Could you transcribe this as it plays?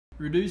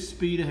Reduce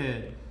speed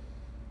ahead.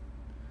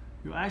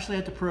 You'll actually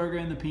have to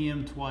program the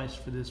PM twice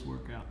for this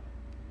workout.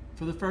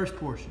 For the first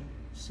portion,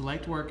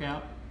 select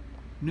workout,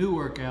 new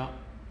workout,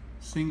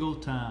 single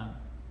time.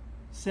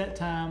 Set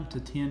time to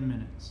 10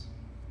 minutes.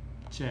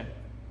 Check.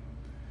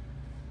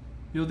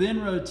 You'll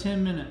then row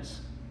 10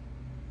 minutes,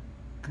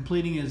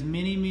 completing as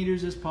many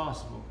meters as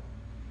possible.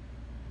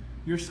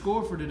 Your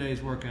score for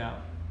today's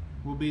workout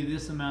will be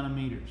this amount of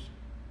meters.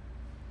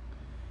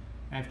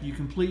 After you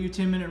complete your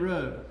 10-minute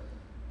row,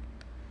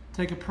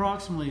 take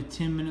approximately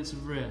 10 minutes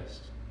of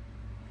rest,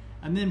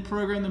 and then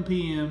program the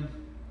PM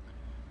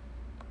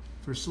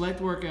for select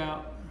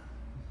workout,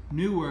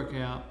 new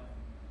workout,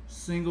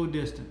 single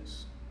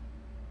distance.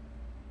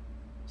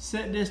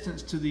 Set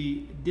distance to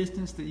the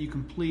distance that you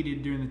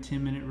completed during the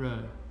 10-minute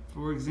row.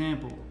 For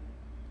example,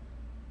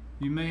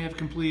 you may have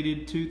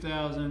completed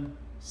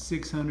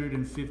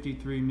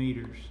 2,653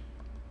 meters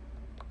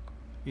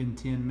in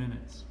 10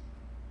 minutes.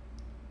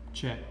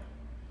 Check.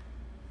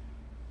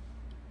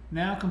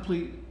 Now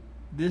complete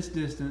this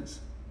distance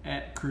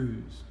at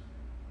cruise.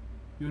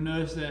 You'll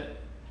notice that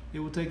it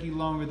will take you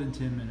longer than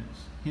 10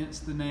 minutes, hence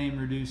the name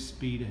Reduce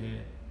Speed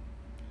Ahead.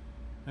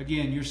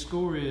 Again, your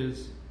score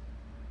is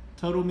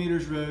total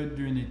meters rowed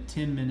during the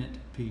 10-minute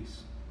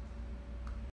piece.